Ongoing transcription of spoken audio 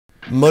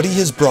Muddy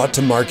has brought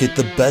to market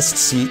the best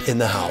seat in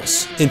the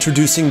house.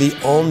 Introducing the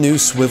all-new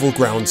Swivel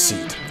Ground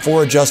Seat.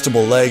 4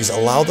 adjustable legs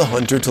allow the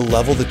hunter to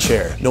level the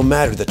chair, no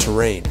matter the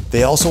terrain.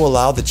 They also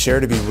allow the chair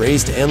to be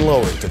raised and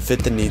lowered to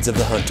fit the needs of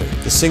the hunter.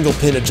 The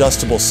single-pin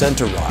adjustable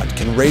center rod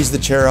can raise the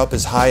chair up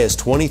as high as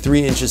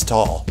 23 inches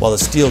tall, while the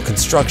steel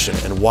construction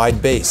and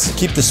wide base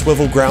keep the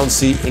Swivel Ground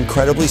Seat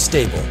incredibly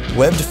stable.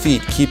 Webbed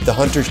feet keep the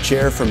hunter's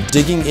chair from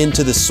digging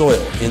into the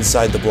soil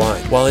inside the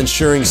blind, while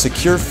ensuring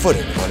secure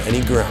footing on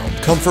any ground.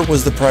 Comfort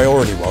was the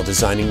priority while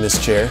designing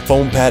this chair.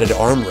 Foam-padded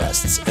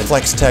armrests and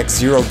FlexTech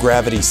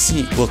zero-gravity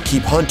seat will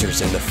keep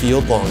hunters in the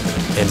field longer,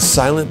 and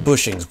silent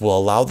bushings will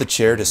allow the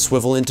chair to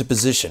swivel into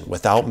position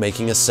without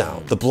making a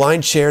sound. The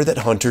blind chair that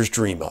hunters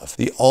dream of.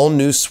 The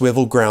all-new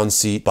Swivel Ground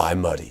Seat by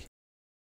Muddy.